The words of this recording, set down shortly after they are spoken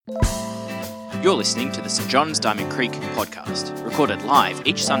You're listening to the St John's Diamond Creek podcast, recorded live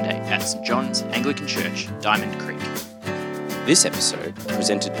each Sunday at St John's Anglican Church, Diamond Creek. This episode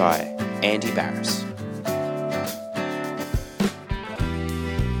presented by Andy Barris.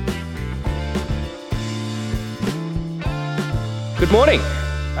 Good morning.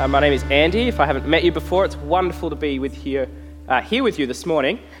 My name is Andy. If I haven't met you before, it's wonderful to be here with you this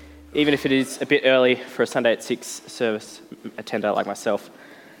morning, even if it is a bit early for a Sunday at 6 service attender like myself.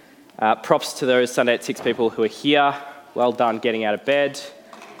 Props to those Sunday at 6 people who are here. Well done getting out of bed.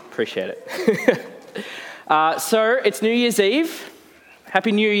 Appreciate it. So it's New Year's Eve.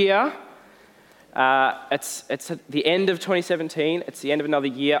 Happy New Year. It's at the end of 2017. It's the end of another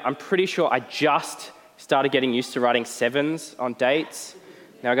year. I'm pretty sure I just started getting used to writing sevens on dates.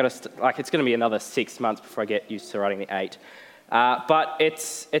 Now it's going to be another 6 months before I get used to writing the 8. But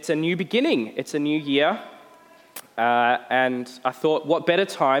it's a new beginning. It's a new year. And I thought, what better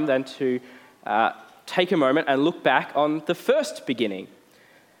time than to take a moment and look back on the first beginning.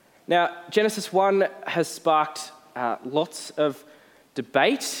 Now, Genesis 1 has sparked lots of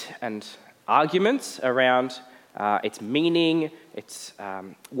debate and arguments around its meaning, its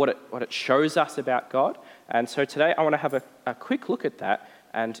what it shows us about God. And so today I want to have a quick look at that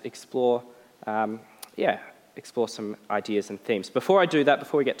and explore some ideas and themes. Before I do that,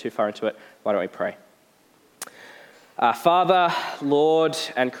 before we get too far into it, why don't we pray? Father, Lord,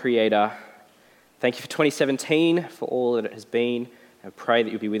 and Creator, thank you for 2017, for all that it has been. I pray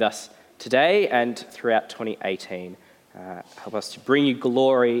that you'll be with us today and throughout 2018. Help us to bring you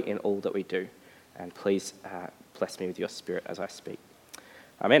glory in all that we do. And please bless me with your Spirit as I speak.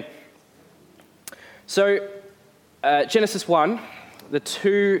 Amen. So, Genesis 1, the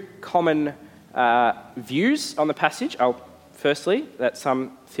two common views on the passage are, firstly, that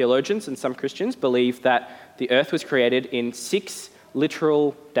some theologians and some Christians believe that the earth was created in 6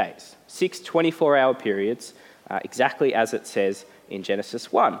 literal days, 6 24-hour periods, exactly as it says in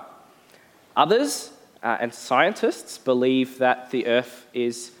Genesis 1. Others and scientists believe that the earth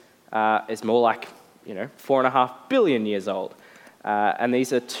is more like 4.5 billion years old. And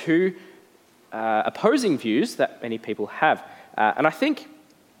these are two opposing views that many people have. And I think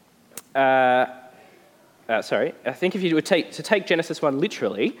if you were to take Genesis 1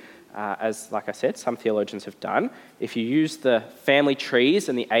 literally, as, like I said, some theologians have done, if you use the family trees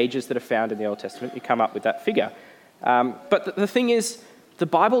and the ages that are found in the Old Testament, you come up with that figure. But the thing is, the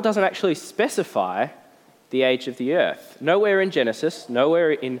Bible doesn't actually specify the age of the earth. Nowhere in Genesis,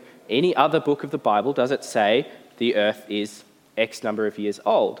 nowhere in any other book of the Bible does it say the earth is X number of years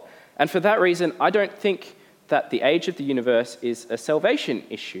old. And for that reason, I don't think that the age of the universe is a salvation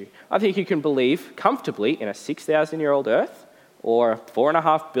issue. I think you can believe comfortably in a 6,000-year-old earth, or a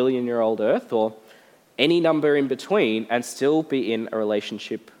 4.5 billion-year-old earth, or any number in between, and still be in a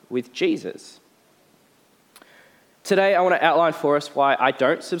relationship with Jesus. Today, I want to outline for us why I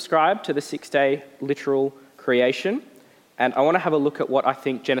don't subscribe to the 6-day literal creation, and I want to have a look at what I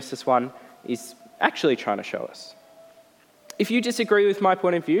think Genesis 1 is actually trying to show us. If you disagree with my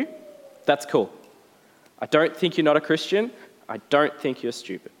point of view, that's cool. I don't think you're not a Christian. I don't think you're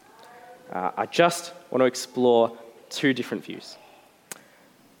stupid. I just want to explore 2 different views.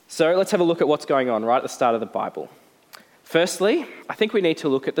 So let's have a look at what's going on right at the start of the Bible. Firstly, I think we need to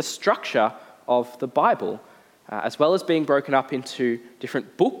look at the structure of the Bible. As well as being broken up into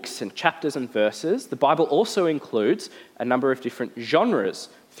different books and chapters and verses, the Bible also includes a number of different genres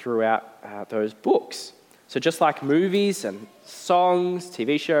throughout those books. So just like movies and songs,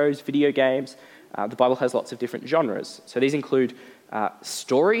 TV shows, video games, the Bible has lots of different genres. So these include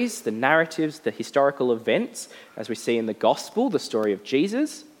stories, the narratives, the historical events, as we see in the Gospel, the story of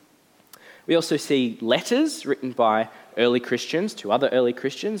Jesus. We also see letters written by early Christians to other early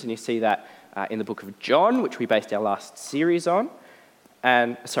Christians, and you see that in the book of John, which we based our last series on,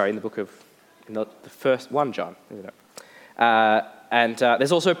 in the first 1 John, isn't it? And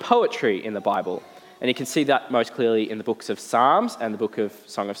there's also poetry in the Bible, and you can see that most clearly in the books of Psalms and the book of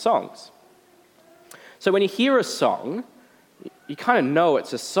Song of Songs. So when you hear a song, you kind of know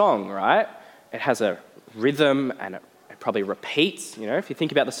it's a song, right? It has a rhythm and it probably repeats. If you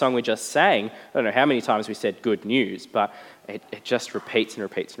think about the song we just sang, I don't know how many times we said good news, but it just repeats and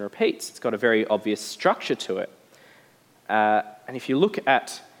repeats and repeats. It's got a very obvious structure to it. And if you look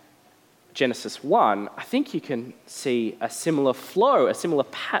at Genesis 1, I think you can see a similar flow, a similar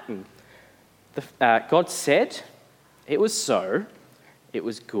pattern. God said, it was so, it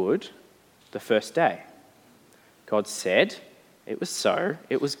was good, the first day. God said, it was so,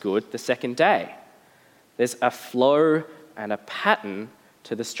 it was good, the second day. There's a flow and a pattern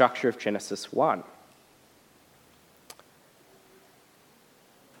to the structure of Genesis 1.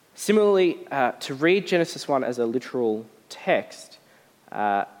 Similarly, to read Genesis 1 as a literal text,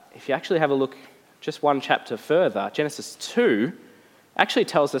 if you actually have a look just one chapter further, Genesis 2 actually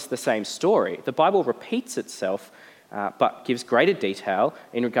tells us the same story. The Bible repeats itself, but gives greater detail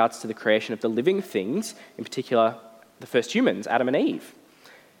in regards to the creation of the living things, in particular the first humans, Adam and Eve.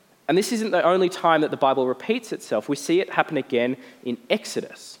 And this isn't the only time that the Bible repeats itself. We see it happen again in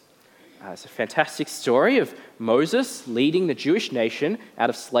Exodus. It's a fantastic story of Moses leading the Jewish nation out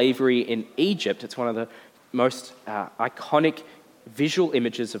of slavery in Egypt. It's one of the most iconic visual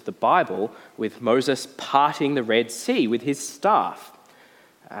images of the Bible, with Moses parting the Red Sea with his staff.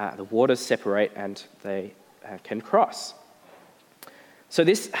 The waters separate and they can cross. So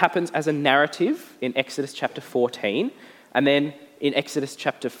this happens as a narrative in Exodus chapter 14, and then in Exodus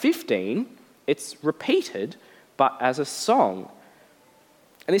chapter 15, it's repeated, but as a song.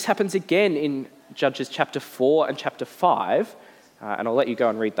 And this happens again in Judges chapter 4 and chapter 5, and I'll let you go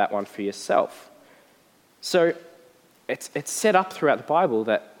and read that one for yourself. So it's set up throughout the Bible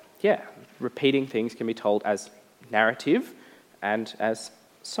that, repeating things can be told as narrative and as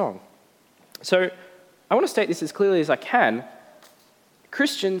song. So I want to state this as clearly as I can.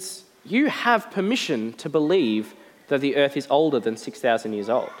 Christians, you have permission to believe that the earth is older than 6,000 years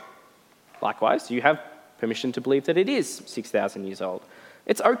old. Likewise, you have permission to believe that it is 6,000 years old.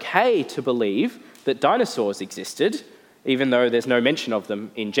 It's okay to believe that dinosaurs existed, even though there's no mention of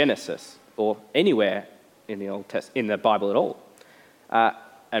them in Genesis or anywhere in the Bible at all.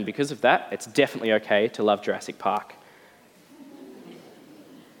 And because of that, it's definitely okay to love Jurassic Park.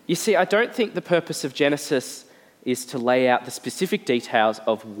 You see, I don't think the purpose of Genesis is to lay out the specific details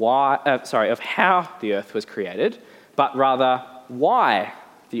of how the earth was created, but rather why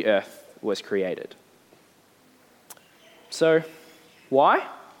the earth was created. So, why?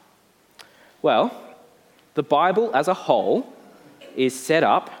 Well, the Bible as a whole is set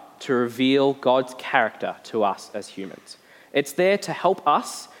up to reveal God's character to us as humans. It's there to help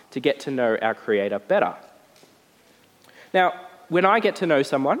us to get to know our Creator better. Now, when I get to know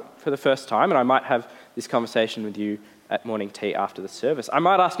someone for the first time, and I might have this conversation with you at morning tea after the service, I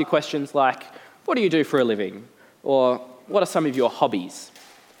might ask you questions like, what do you do for a living? Or what are some of your hobbies?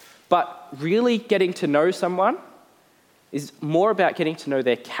 But really getting to know someone is more about getting to know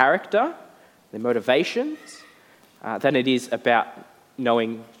their character, their motivations, than it is about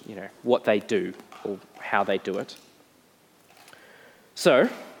knowing, what they do or how they do it. So,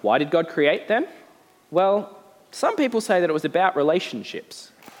 why did God create then? Well, some people say that it was about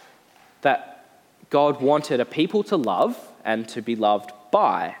relationships, that God wanted a people to love and to be loved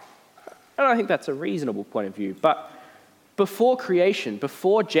by. And I think that's a reasonable point of view. But before creation,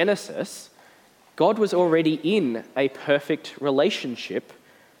 before Genesis, God was already in a perfect relationship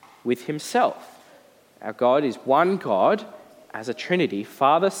with himself. Our God is one God as a Trinity,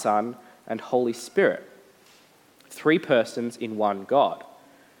 Father, Son, and Holy Spirit. 3 persons in one God.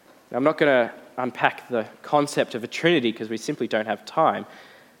 Now, I'm not going to unpack the concept of a Trinity because we simply don't have time.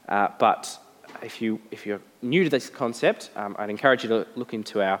 But if you're new to this concept, I'd encourage you to look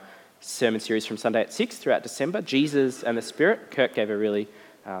into our sermon series from Sunday at 6 throughout December, Jesus and the Spirit. Kirk gave a really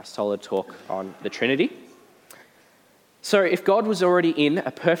solid talk on the Trinity. So if God was already in a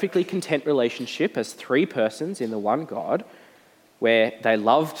perfectly content relationship as 3 persons in the one God, where they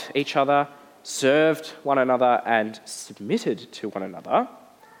loved each other, served one another, and submitted to one another,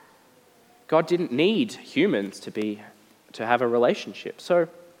 God didn't need humans to have a relationship. So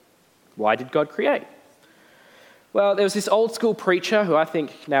why did God create? Well, there was this old school preacher who I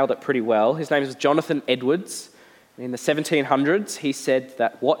think nailed it pretty well. His name is Jonathan Edwards. In the 1700s, he said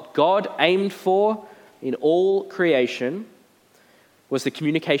that what God aimed for in all creation was the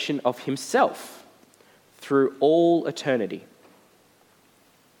communication of himself through all eternity.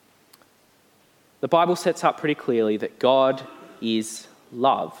 The Bible sets up pretty clearly that God is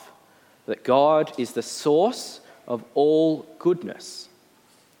love, that God is the source of all goodness.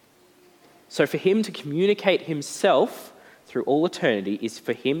 So for him to communicate himself through all eternity is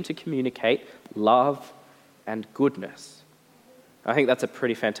for him to communicate love and goodness. I think that's a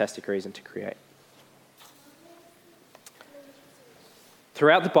pretty fantastic reason to create.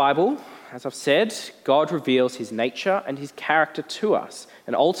 Throughout the Bible, as I've said, God reveals his nature and his character to us.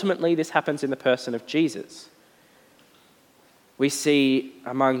 And ultimately, this happens in the person of Jesus. We see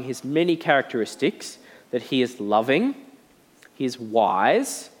among his many characteristics that he is loving, he is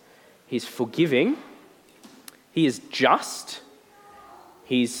wise, he's forgiving, he is just,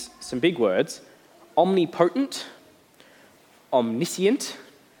 he's, some big words, omnipotent, omniscient,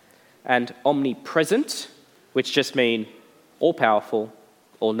 and omnipresent, which just mean all-powerful,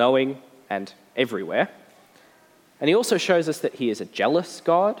 all-knowing, and everywhere. And he also shows us that he is a jealous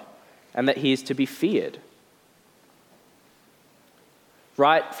God, and that he is to be feared.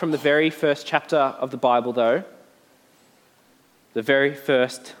 Right from the very first chapter of the Bible, though, the very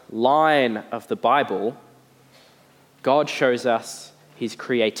first line of the Bible, God shows us his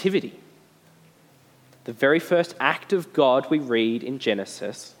creativity. The very first act of God we read in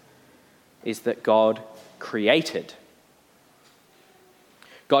Genesis is that God created.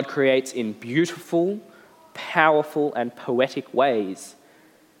 God creates in beautiful, powerful, and poetic ways.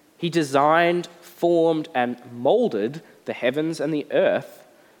 He designed, formed, and molded the heavens and the earth,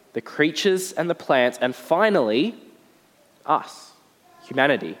 the creatures and the plants, and finally, us,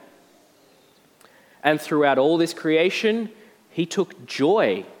 humanity. And throughout all this creation, he took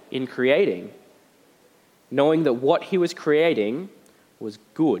joy in creating, knowing that what he was creating was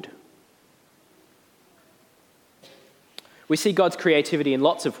good. We see God's creativity in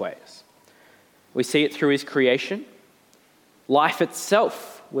lots of ways. We see it through his creation. Life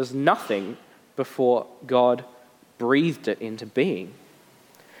itself was nothing before God breathed it into being.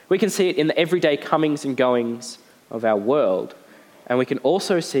 We can see it in the everyday comings and goings of our world, and we can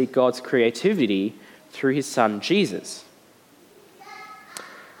also see God's creativity through his son Jesus.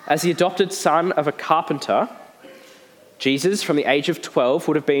 As the adopted son of a carpenter, Jesus, from the age of 12,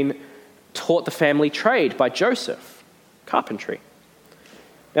 would have been taught the family trade by Joseph, carpentry.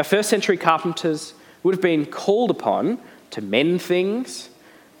 Now, first century carpenters would have been called upon to mend things,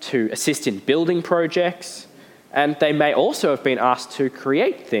 to assist in building projects, and they may also have been asked to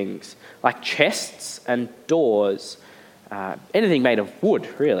create things like chests and doors, anything made of wood,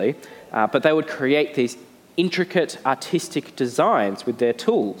 really, but they would create these intricate artistic designs with their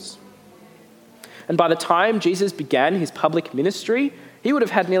tools. And by the time Jesus began his public ministry, he would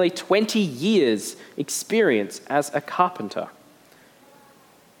have had nearly 20 years' experience as a carpenter.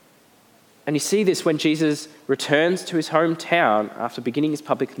 And you see this when Jesus returns to his hometown after beginning his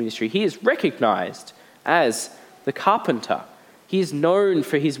public ministry. He is recognized as the carpenter. He is known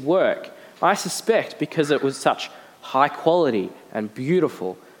for his work, I suspect because it was such high quality and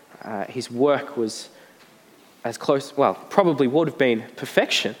beautiful. His work was as close, well, probably would have been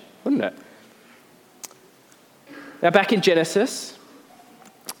perfection, wouldn't it? Now, back in Genesis,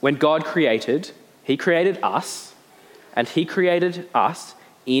 when God created, he created us, and he created us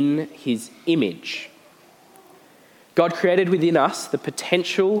in his image. God created within us the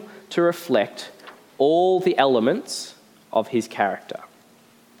potential to reflect all the elements of his character.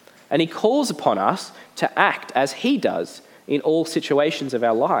 And he calls upon us to act as he does in all situations of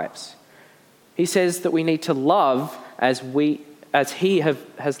our lives. He says that we need to love as he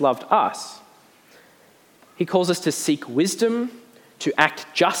has loved us. He calls us to seek wisdom, to act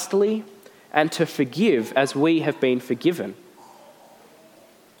justly, and to forgive as we have been forgiven.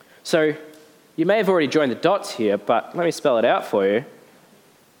 So, you may have already joined the dots here, but let me spell it out for you.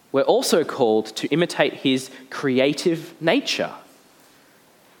 We're also called to imitate his creative nature.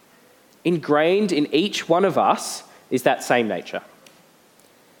 Ingrained in each one of us is that same nature.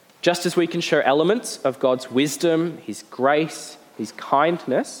 Just as we can show elements of God's wisdom, his grace, his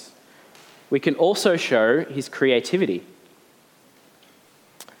kindness, we can also show his creativity.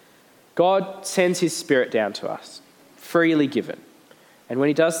 God sends his Spirit down to us, freely given. And when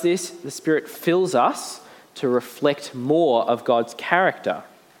he does this, the Spirit fills us to reflect more of God's character.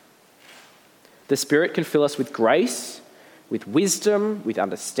 The Spirit can fill us with grace, with wisdom, with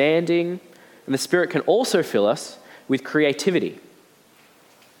understanding, and the Spirit can also fill us with creativity.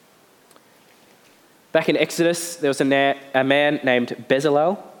 Back in Exodus, there was a man named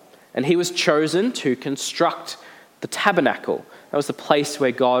Bezalel, and he was chosen to construct the tabernacle. That was the place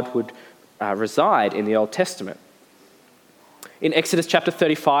where God would reside in the Old Testament. In Exodus chapter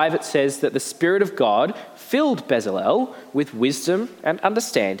 35, it says that the Spirit of God filled Bezalel with wisdom and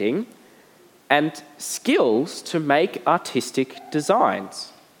understanding and skills to make artistic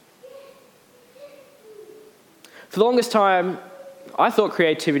designs. For the longest time, I thought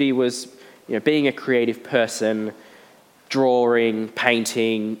creativity was being a creative person, drawing,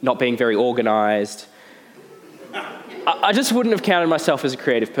 painting, not being very organized. I just wouldn't have counted myself as a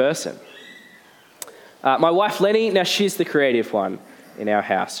creative person. My wife Lenny, now she's the creative one in our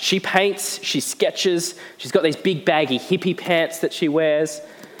house. She paints, she sketches, she's got these big baggy hippie pants that she wears.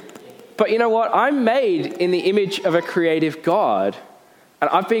 But you know what? I'm made in the image of a creative God, and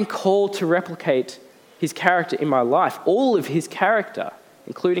I've been called to replicate his character in my life, all of his character,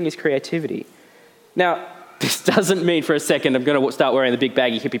 including his creativity. Now, this doesn't mean for a second I'm going to start wearing the big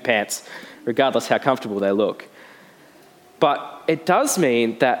baggy hippie pants, regardless how comfortable they look. But it does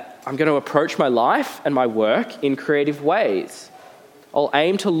mean that I'm going to approach my life and my work in creative ways. I'll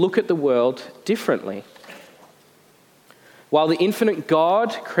aim to look at the world differently. While the infinite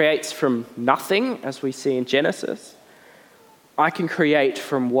God creates from nothing, as we see in Genesis, I can create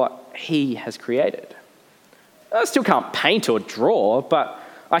from what he has created. I still can't paint or draw, but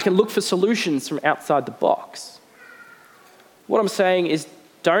I can look for solutions from outside the box. What I'm saying is,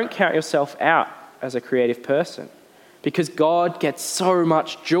 don't count yourself out as a creative person, because God gets so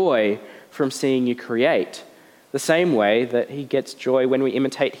much joy from seeing you create, the same way that he gets joy when we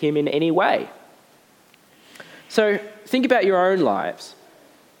imitate him in any way. So think about your own lives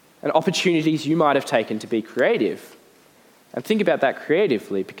and opportunities you might have taken to be creative. And think about that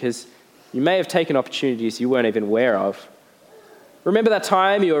creatively, because you may have taken opportunities you weren't even aware of. Remember that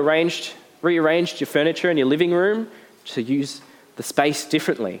time you rearranged your furniture in your living room to use the space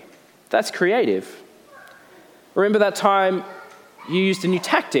differently? That's creative. Remember that time you used a new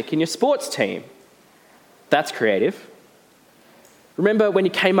tactic in your sports team? That's creative. Remember when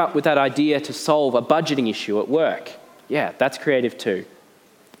you came up with that idea to solve a budgeting issue at work? Yeah, that's creative too.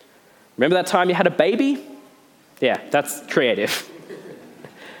 Remember that time you had a baby? Yeah, that's creative.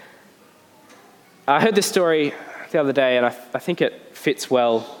 I heard this story the other day, and I think it fits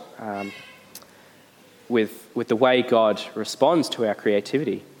well with the way God responds to our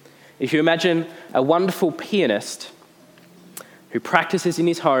creativity. If you imagine a wonderful pianist who practices in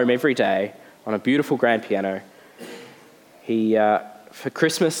his home every day on a beautiful grand piano, he, for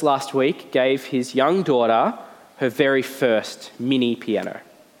Christmas last week, gave his young daughter her very first mini piano.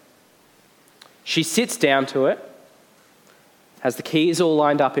 She sits down to it, has the keys all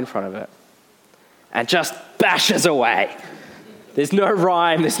lined up in front of it, and just bashes away. There's no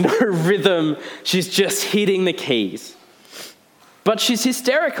rhyme, there's no rhythm. She's just hitting the keys. But she's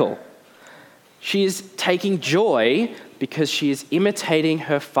hysterical. She is taking joy because she is imitating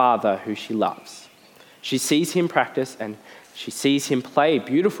her father, who she loves. She sees him practice and she sees him play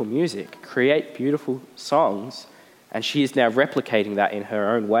beautiful music, create beautiful songs, and she is now replicating that in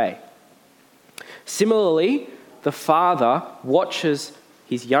her own way. Similarly, the father watches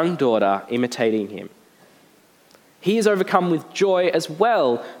his young daughter imitating him. He is overcome with joy as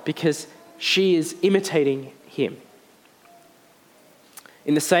well because she is imitating him.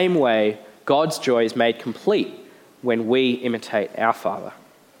 In the same way, God's joy is made complete when we imitate our Father.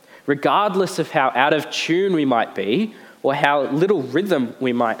 Regardless of how out of tune we might be or how little rhythm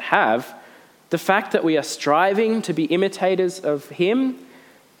we might have, the fact that we are striving to be imitators of him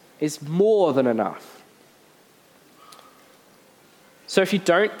is more than enough. So if you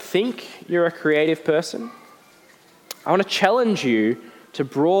don't think you're a creative person, I want to challenge you to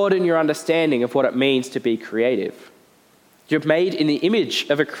broaden your understanding of what it means to be creative. You're made in the image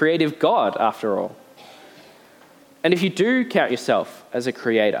of a creative God, after all. And if you do count yourself as a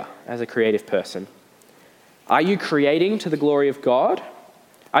creator, as a creative person, are you creating to the glory of God?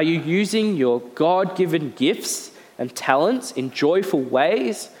 Are you using your God-given gifts and talents in joyful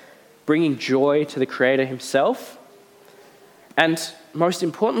ways, bringing joy to the Creator himself? And most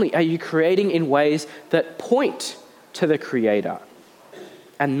importantly, are you creating in ways that point to the Creator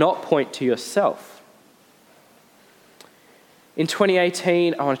and not point to yourself? In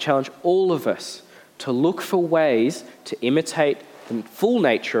 2018, I want to challenge all of us to look for ways to imitate the full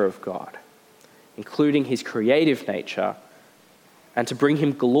nature of God, including his creative nature, and to bring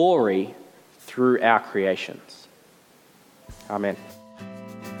him glory through our creations. Amen.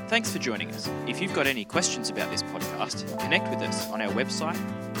 Thanks for joining us. If you've got any questions about this podcast, connect with us on our website,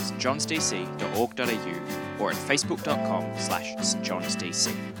 stjohnsdc.org.au, or at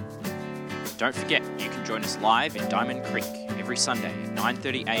facebook.com/stjohnsdc. Don't forget, you can join us live in Diamond Creek every Sunday at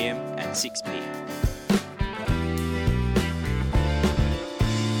 9:30 a.m. and 6 p.m.